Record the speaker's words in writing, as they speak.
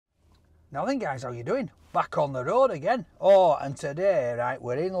Now then guys, how you doing? Back on the road again. Oh, and today, right,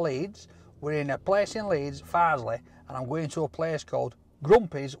 we're in Leeds. We're in a place in Leeds, Farsley, and I'm going to a place called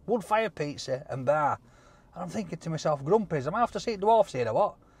Grumpy's Wood Fire Pizza and Bar. And I'm thinking to myself, Grumpy's, I might have to see dwarfs here or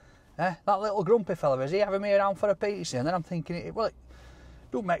what? That little grumpy fella, is he having me around for a pizza? And then I'm thinking, well, it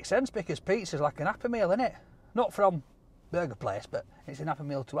don't make sense because pizza's like an happy meal, isn't it? Not from burger place, but it's an happy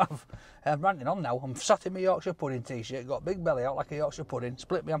meal to have. I'm ranting on now. I'm sat in my Yorkshire pudding t-shirt, got a big belly out like a Yorkshire pudding,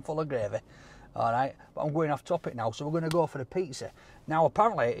 split me hand full of gravy. Alright, but I'm going off topic now, so we're going to go for the pizza. Now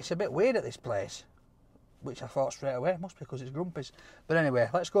apparently it's a bit weird at this place, which I thought straight away, must be because it's Grumpy's. But anyway,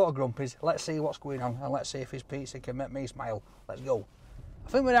 let's go to Grumpy's, let's see what's going on, and let's see if his pizza can make me smile. Let's go. I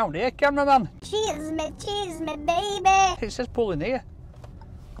think we're down here, cameraman. Cheers me, baby. It says pull in here.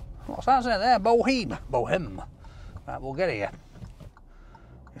 What's that saying there? Bohem. Bohem. Right, we'll get here.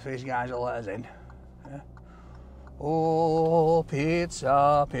 If these guys will let us in. Yeah. Oh,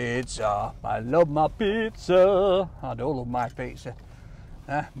 pizza, pizza. I love my pizza. I do love my pizza.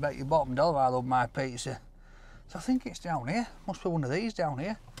 Bet your bottom dollar I love my pizza. So I think it's down here. Must be one of these down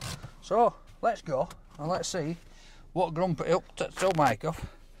here. So, let's go and let's see what Grumpy... Oh, tell Mike off.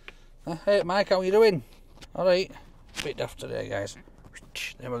 Hey Mike, how you doing? Alright. Bit daft today, guys.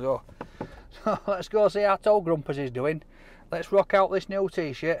 There we go. So let's go see how tall Grumpy's is doing. Let's rock out this new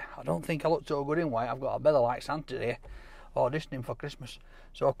t-shirt. I don't think I look so good in white. I've got a belly like Santa here. Auditioning for Christmas.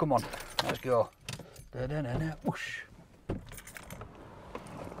 So come on, let's go. Da -da -da -da. Whoosh.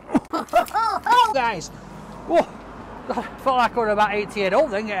 Guys, whoa, felt like I was about 80 years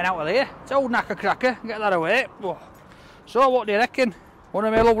old then getting out of there. It's old knacker cracker, get that away. Whoa. So what do you reckon? One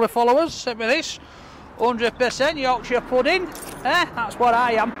of my lovely followers sent me this. 100% Yorkshire pudding. That's what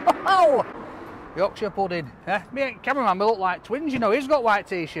I am. Yorkshire pudding. Me and cameraman, we look like twins, you know. He's got white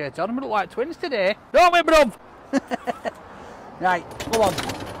t-shirt on, we look like twins today. Don't we, bruv? Right, come on.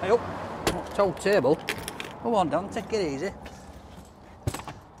 Hey up. What's old table? Come on, Dan, take it easy.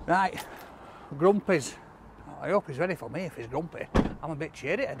 Right, Grumpy's. I hope he's ready for me if he's grumpy. I'm a bit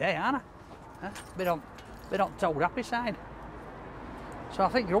cheery today, aren't I? Bit on told happy side. So I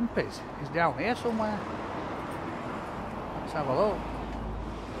think Grumpy's is down here somewhere. Let's have a look.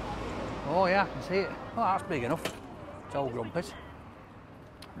 Oh yeah, I can see it. Oh, that's big enough. It's all Grumpy's.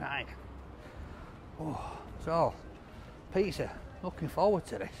 Right. Oh, so, pizza. Looking forward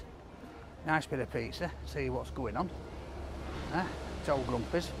to this. Nice bit of pizza. See what's going on. It's all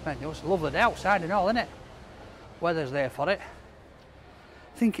Grumpy's. It's lovely day outside and all, isn't it? Weather's there for it.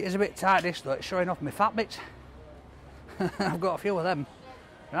 I think it is a bit tight this though. It's showing off my fat bits. I've got a few of them.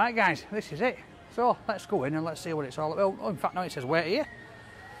 Right guys, this is it. So let's go in and let's see what it's all about. Oh, in fact, no, it says wait here.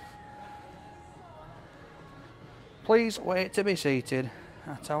 Please wait to be seated.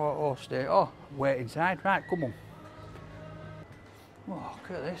 That's our host here. Oh, wait inside. Right, come on. Oh,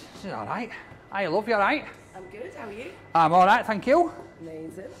 look at this. This is alright. Hi, love, you alright? I'm good, how are you? I'm alright, thank you.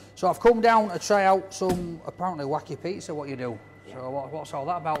 Amazing. So I've come down to try out some apparently wacky pizza, what you do. Yeah. So what's all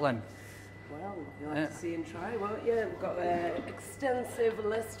that about then? Well, you'll have to see and try, won't you? We've got an extensive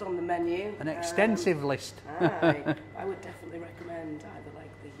list on the menu. An extensive list? Aye. I would definitely recommend either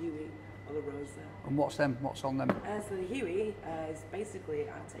like the Huey or the Rosa. And what's them? What's on them? So the Huey is basically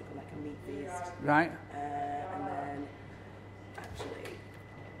I take on like a meat feast. Right. And then actually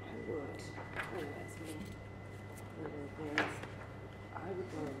I would, I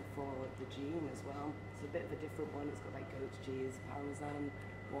would go for the Gene as well. It's a bit of a different one. It's got like goat cheese, parmesan,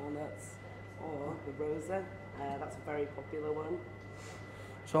 walnuts, or the Rosa. That's a very popular one.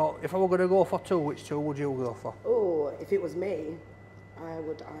 So if I were going to go for two, which two would you go for? Oh, if it was me, I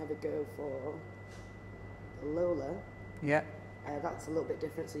would either go for the Lola. Yeah. That's a little bit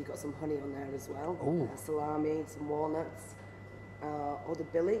different, so you've got some honey on there as well. Salami, some walnuts, or the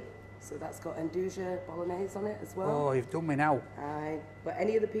Billy. So that's got andouille bolognese on it as well. Oh, you've done me now. But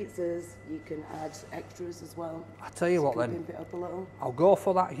any of the pizzas, you can add extras as well. I'll tell you what then. Pimp it up a little. I'll go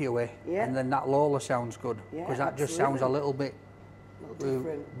for that Huey. Yeah. And then that Lola sounds good. Because that just sounds a little bit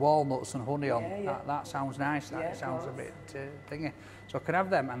different. Walnuts and honey on. Yeah. That sounds nice. That sounds a bit thingy. So can I have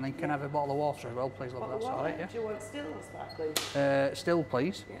them and then can I have a bottle of water as well, please? Love, that's all right, yeah? Do you want still or sparkling? Still,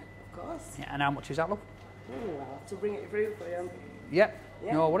 please. Yeah, of course. Yeah, and how much is that, love? I'll have to bring it through for you. Yeah.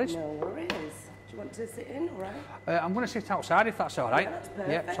 No worries. No worries. Do you want to sit in, all right? I'm going to sit outside if that's all right. Yeah, that's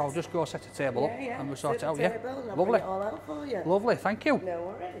perfect. Yeah, so I'll just go set a table up and we'll sort it out. Yeah, lovely. Bring it all out for you. Lovely, thank you.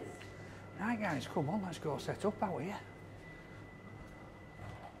 No worries. Right, guys, come on, let's go set up out here.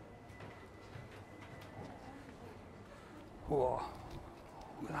 Whoa,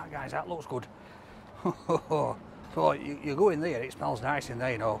 look at that, guys, that looks good. So you go in there, it smells nice in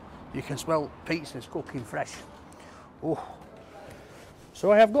there, you know. You can smell pizzas cooking fresh. Oh.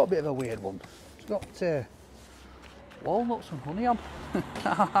 So I have got a bit of a weird one. It's got walnuts and honey on.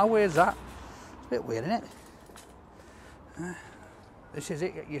 How weird's that? It's a bit weird, isn't it? This is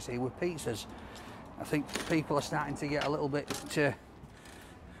it, you see, with pizzas. I think people are starting to get a little bit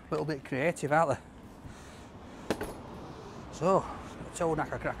creative, aren't they? So, toe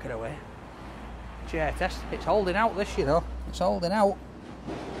knacker cracker away. Chair test. It's holding out, this, you know. It's holding out.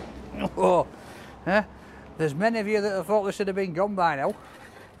 Oh, there's many of you that have thought this would have been gone by now.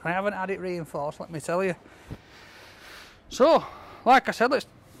 I haven't had it reinforced, let me tell you. So, like I said, let's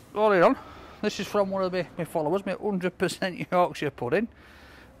roll it on. This is from one of my followers, my 100% Yorkshire pudding.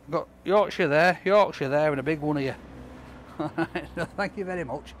 Got Yorkshire there, and a big one here. So thank you very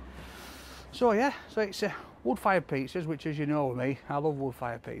much. So yeah, so it's wood-fired pizzas, which, as you know with me, I love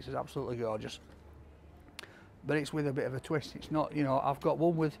wood-fired pizzas, absolutely gorgeous. But it's with a bit of a twist. It's not, you know, I've got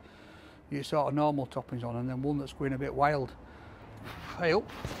one with your sort of normal toppings on, and then one that's going a bit wild. Hey up.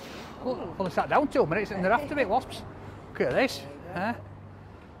 Oh, only sat down 2 minutes and they're after me, wasps. Look at this.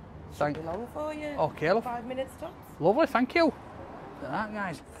 Thank you. Long for you. Okay, love. 5 minutes tops. Lovely, thank you. Look at that,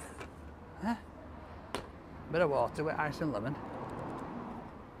 guys. Bit of water with ice and lemon.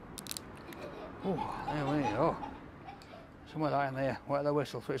 Oh, there we go. Some of that in there. Wet the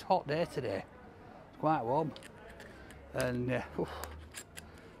whistle. So it's a hot day today. It's quite warm. And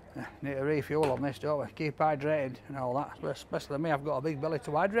need to refuel on this, don't we? Keep hydrated and all that. Especially me, I've got a big belly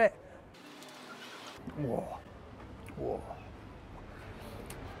to hydrate. Whoa. Whoa.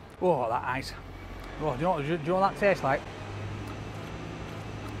 Oh, that ice. Oh, do you know what that tastes like?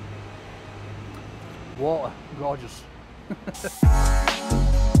 Water. Gorgeous.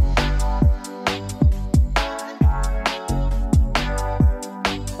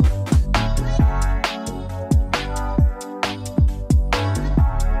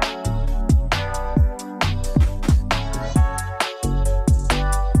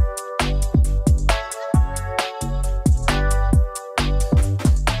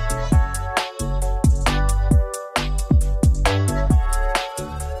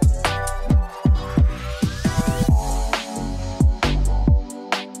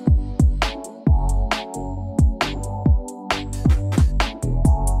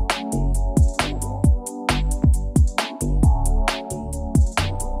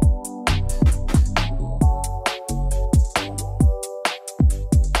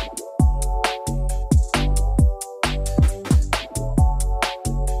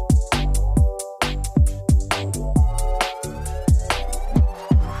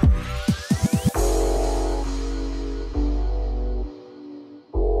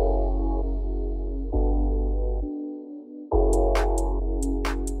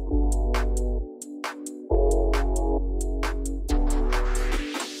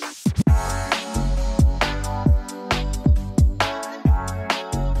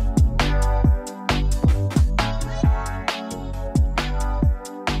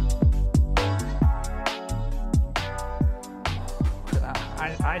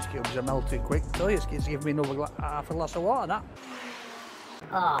 Ice cubes are melting quick. I tell you, it's giving me another half a glass of water. That.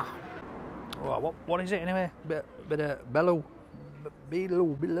 Ah. Oh, what is it anyway? Bit of bellow,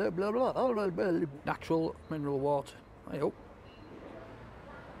 blah blah blah. Natural mineral water. I hope.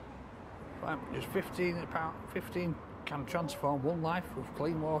 Just 15 can transform one life with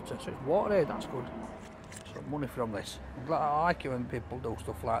clean water. So it's water aid. That's good. Some money from this. I like it when people do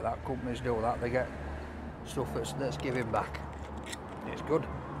stuff like that. Companies do that. They get stuff that's giving back. It's good.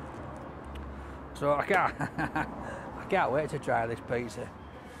 So I can't wait to try this pizza.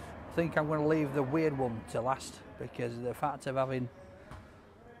 I think I'm going to leave the weird one to last, because the fact of having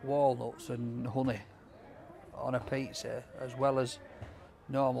walnuts and honey on a pizza as well as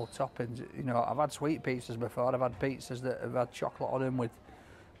normal toppings, you know, I've had sweet pizzas before. I've had pizzas that have had chocolate on them with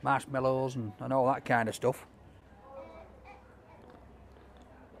marshmallows and all that kind of stuff,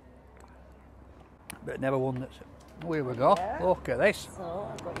 but never one that's. Here we go. Yeah. Look at this. So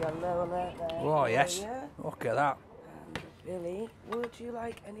I've got your lower there. Oh yes. Look at that. Billy, would you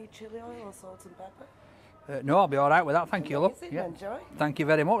like any chilli oil or salt and pepper? No, I'll be all right with that. Thank you, love. Yeah. Enjoy. Thank you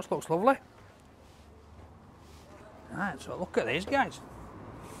very much. Looks lovely. Right. So look at these guys.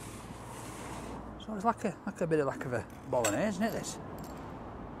 So it's like a bit of a bolognese, isn't it? This.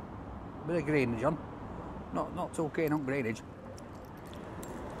 A bit of greenage on. Not too keen on greenage.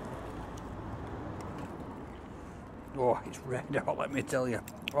 Oh, it's red hot, let me tell you.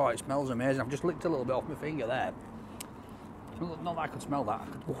 Oh, it smells amazing. I've just licked a little bit off my finger there. Not that I could smell that.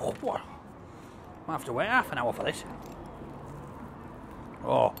 Might have to wait half an hour for this.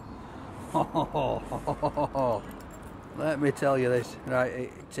 Oh. Let me tell you this.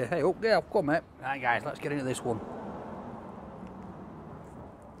 Right, hey, up there, come mate. Right guys, let's get into this one.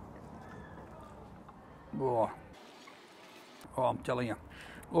 Oh. Oh, I'm telling you.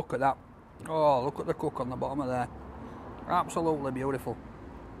 Look at that. Oh, look at the cook on the bottom of there. Absolutely beautiful.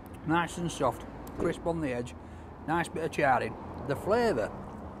 Nice and soft. Crisp on the edge. Nice bit of charring. The flavour.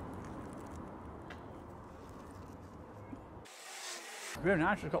 Very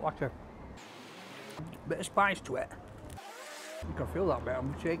nice. It's got like a bit of spice to it. You can feel that bit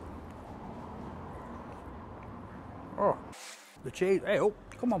on the cheek. Oh, the cheese. Hey, oh,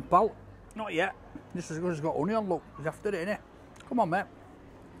 come on, pal. Not yet. This has got onion. Look, he's after it, innit? Come on, mate.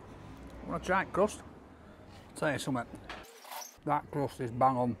 Want to try crust? Tell you something. That crust is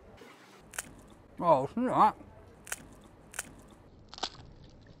bang on. Oh, listen to that.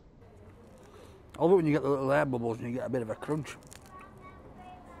 I love it when you get the little air bubbles and you get a bit of a crunch.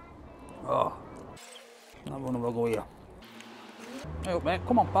 Oh, have another go here. Hey up, mate,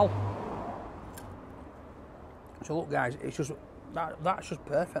 come on, pal. So look, guys, it's just that's just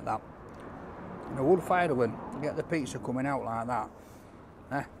perfect. That in a wood-fired oven, get the pizza coming out like that.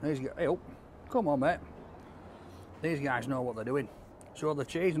 Hey up, come on, mate. These guys know what they're doing. So the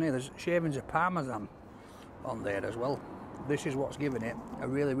cheese in here, there's shavings of parmesan on there as well. This is what's giving it a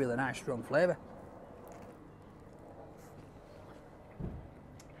really, really nice, strong flavour.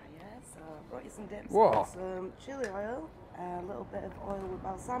 Yes, I brought you some dips. Whoa. Some chili oil, a little bit of oil with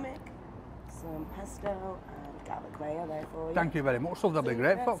balsamic, some pesto and garlic mayo there for you. Thank you very much, love. That'd be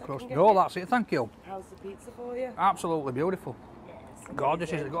great. Pot crust. get No, it. that's it. Thank you. How's the pizza for you? Absolutely beautiful. Yes, God, this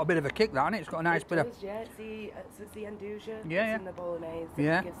has got a bit of a kick, that, hasn't it? It's got a nice bit of. Yeah, it's the andouja. Yeah, It's in the bolognese.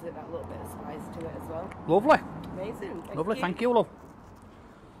 Yeah. It gives it that little bit of spice to it as well. Lovely. Amazing. Lovely. Thank you, love.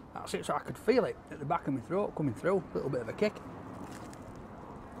 That's it. So I could feel it at the back of my throat coming through. A little bit of a kick.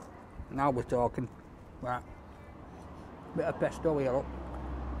 Now we're talking. Right. Bit of pesto here, look.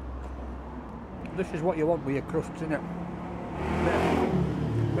 This is what you want with your crusts, isn't it?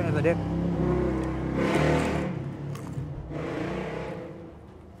 Bit of the dip.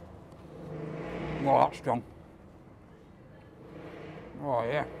 Oh, that's strong. Oh,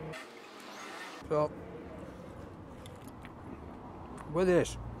 yeah. So, with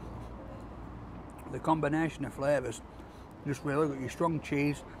this, the combination of flavours, just really got your strong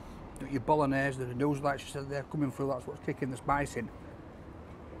cheese, got your bolognese, the noodles, like she said, they're coming through, that's what's kicking the spice in.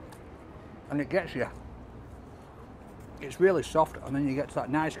 And it gets you. It's really soft, and then you get to that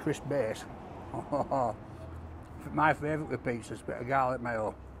nice crisp base. My favourite with pizza is a bit of garlic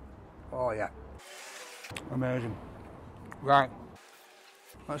mayo. Oh yeah. Amazing. Right.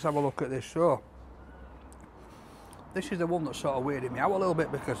 Let's have a look at this. So, this is the one that's sort of weirded me out a little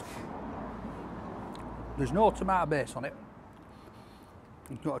bit because there's no tomato base on it.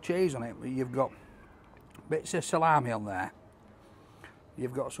 You've got a cheese on it, but you've got bits of salami on there.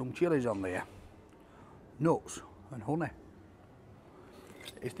 You've got some chilies on there, nuts and honey.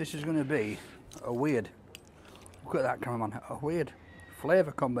 This is going to be a weird, look at that cameraman, a weird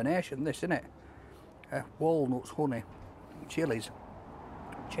flavour combination, this, isn't it? Walnuts, honey, chilies,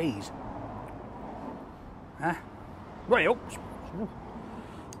 cheese. Right up.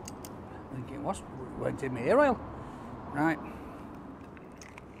 Thinking what's went in my ear oil. Right.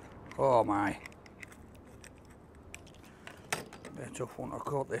 Oh my. Bit of tough one to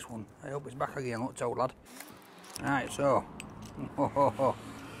cut this one. I hope it's back again, look, old lad. Right, so let's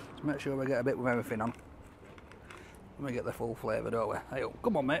make sure we get a bit with everything on. Let me get the full flavour, don't we? Hey,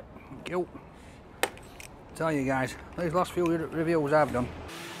 come on, mate. Thank you. Tell you guys, these last few reviews I've done,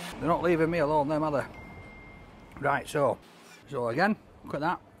 they're not leaving me alone, them, are they? Right, so again, look at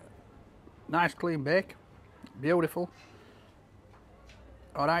that. Nice clean bake, beautiful.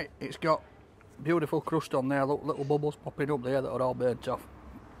 Alright, it's got beautiful crust on there, look, little bubbles popping up there that are all burnt off.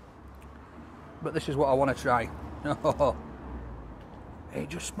 But this is what I want to try. It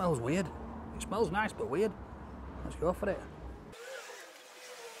just smells weird. It smells nice but weird. Let's go for it.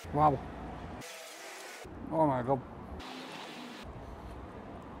 Wow. Oh my god.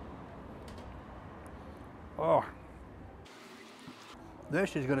 Oh.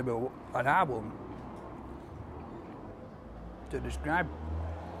 This is going to be an hard one to describe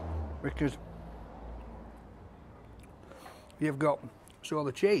because you've got, so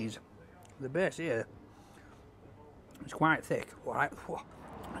the cheese, the base here, it's quite thick. Right.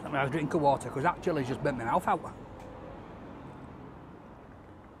 Let me have a drink of water because that chili's just bent my mouth out.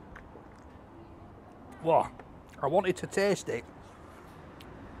 Whoa. I wanted to taste it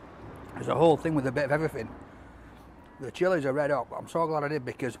as a whole thing with a bit of everything. The chilies are red hot, but I'm so glad I did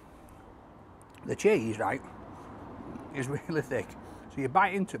because the cheese, right, is really thick. So you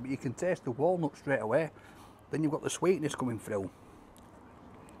bite into it, but you can taste the walnut straight away. Then you've got the sweetness coming through.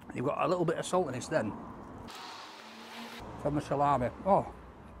 You've got a little bit of saltiness then from the salami. Oh,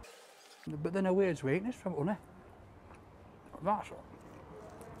 But then a weird sweetness from honey.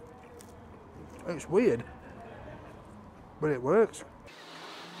 It's weird, but it works.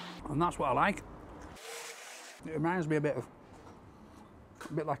 And that's what I like. It reminds me a bit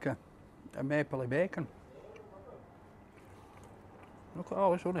like a mapley bacon. Look at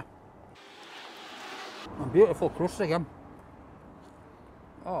all this honey. And beautiful crust again.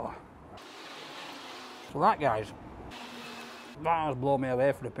 Oh. So that, guys, that has blown me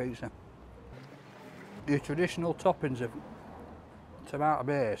away for the pizza. Your traditional toppings of tomato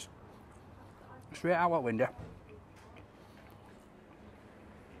base, straight out that window.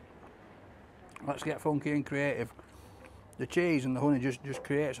 Let's get funky and creative. The cheese and the honey just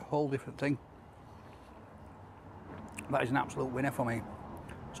creates a whole different thing. That is an absolute winner for me.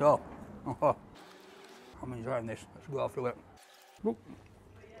 So, I'm enjoying this. Let's go through it. Look,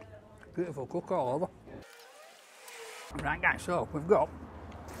 beautiful cook all over. Right, guys, so we've got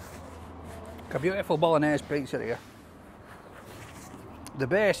a beautiful bolognese pizza here. The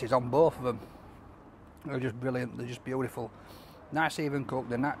bases on both of them are just brilliant. They're just beautiful. Nice even cooked.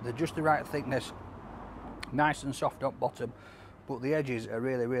 They're just the right thickness. Nice and soft on bottom, but the edges are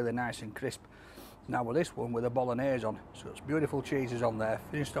really, really nice and crisp. Now with this one, with the bolognese on, so it's beautiful cheeses on there,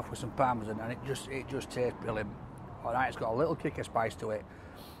 finished off with some parmesan, and it just tastes brilliant. Alright, it's got a little kick of spice to it,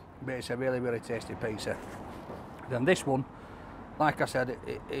 but it's a really, really tasty pizza. Then this one, like I said,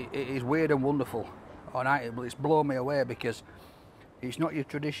 it is weird and wonderful. Alright, but it's blown me away because it's not your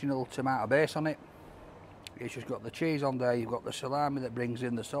traditional tomato base on it. It's just got the cheese on there, you've got the salami that brings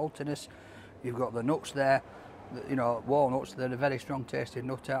in the saltiness, you've got the nuts there, you know, walnuts, they're a very strong tasting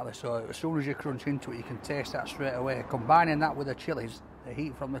nut out there, so as soon as you crunch into it you can taste that straight away. Combining that with the chilies, the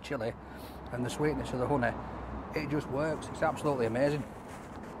heat from the chili and the sweetness of the honey, it just works. It's absolutely amazing.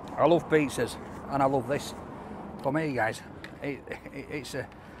 I love pizzas and I love this. For me, guys, it's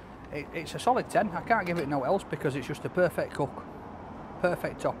a solid 10. I can't give it no else because it's just a perfect cook,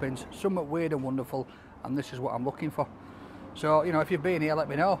 perfect toppings, somewhat weird and wonderful, and this is what I'm looking for. So, you know, if you've been here, let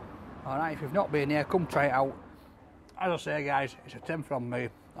me know. Alright, if you've not been here, come try it out. As I say, guys, it's a 10 from me.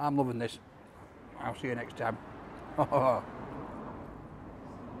 I'm loving this. I'll see you next time. Oh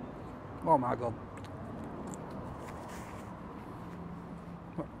my God.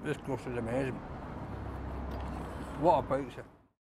 This crust is amazing. What a pizza.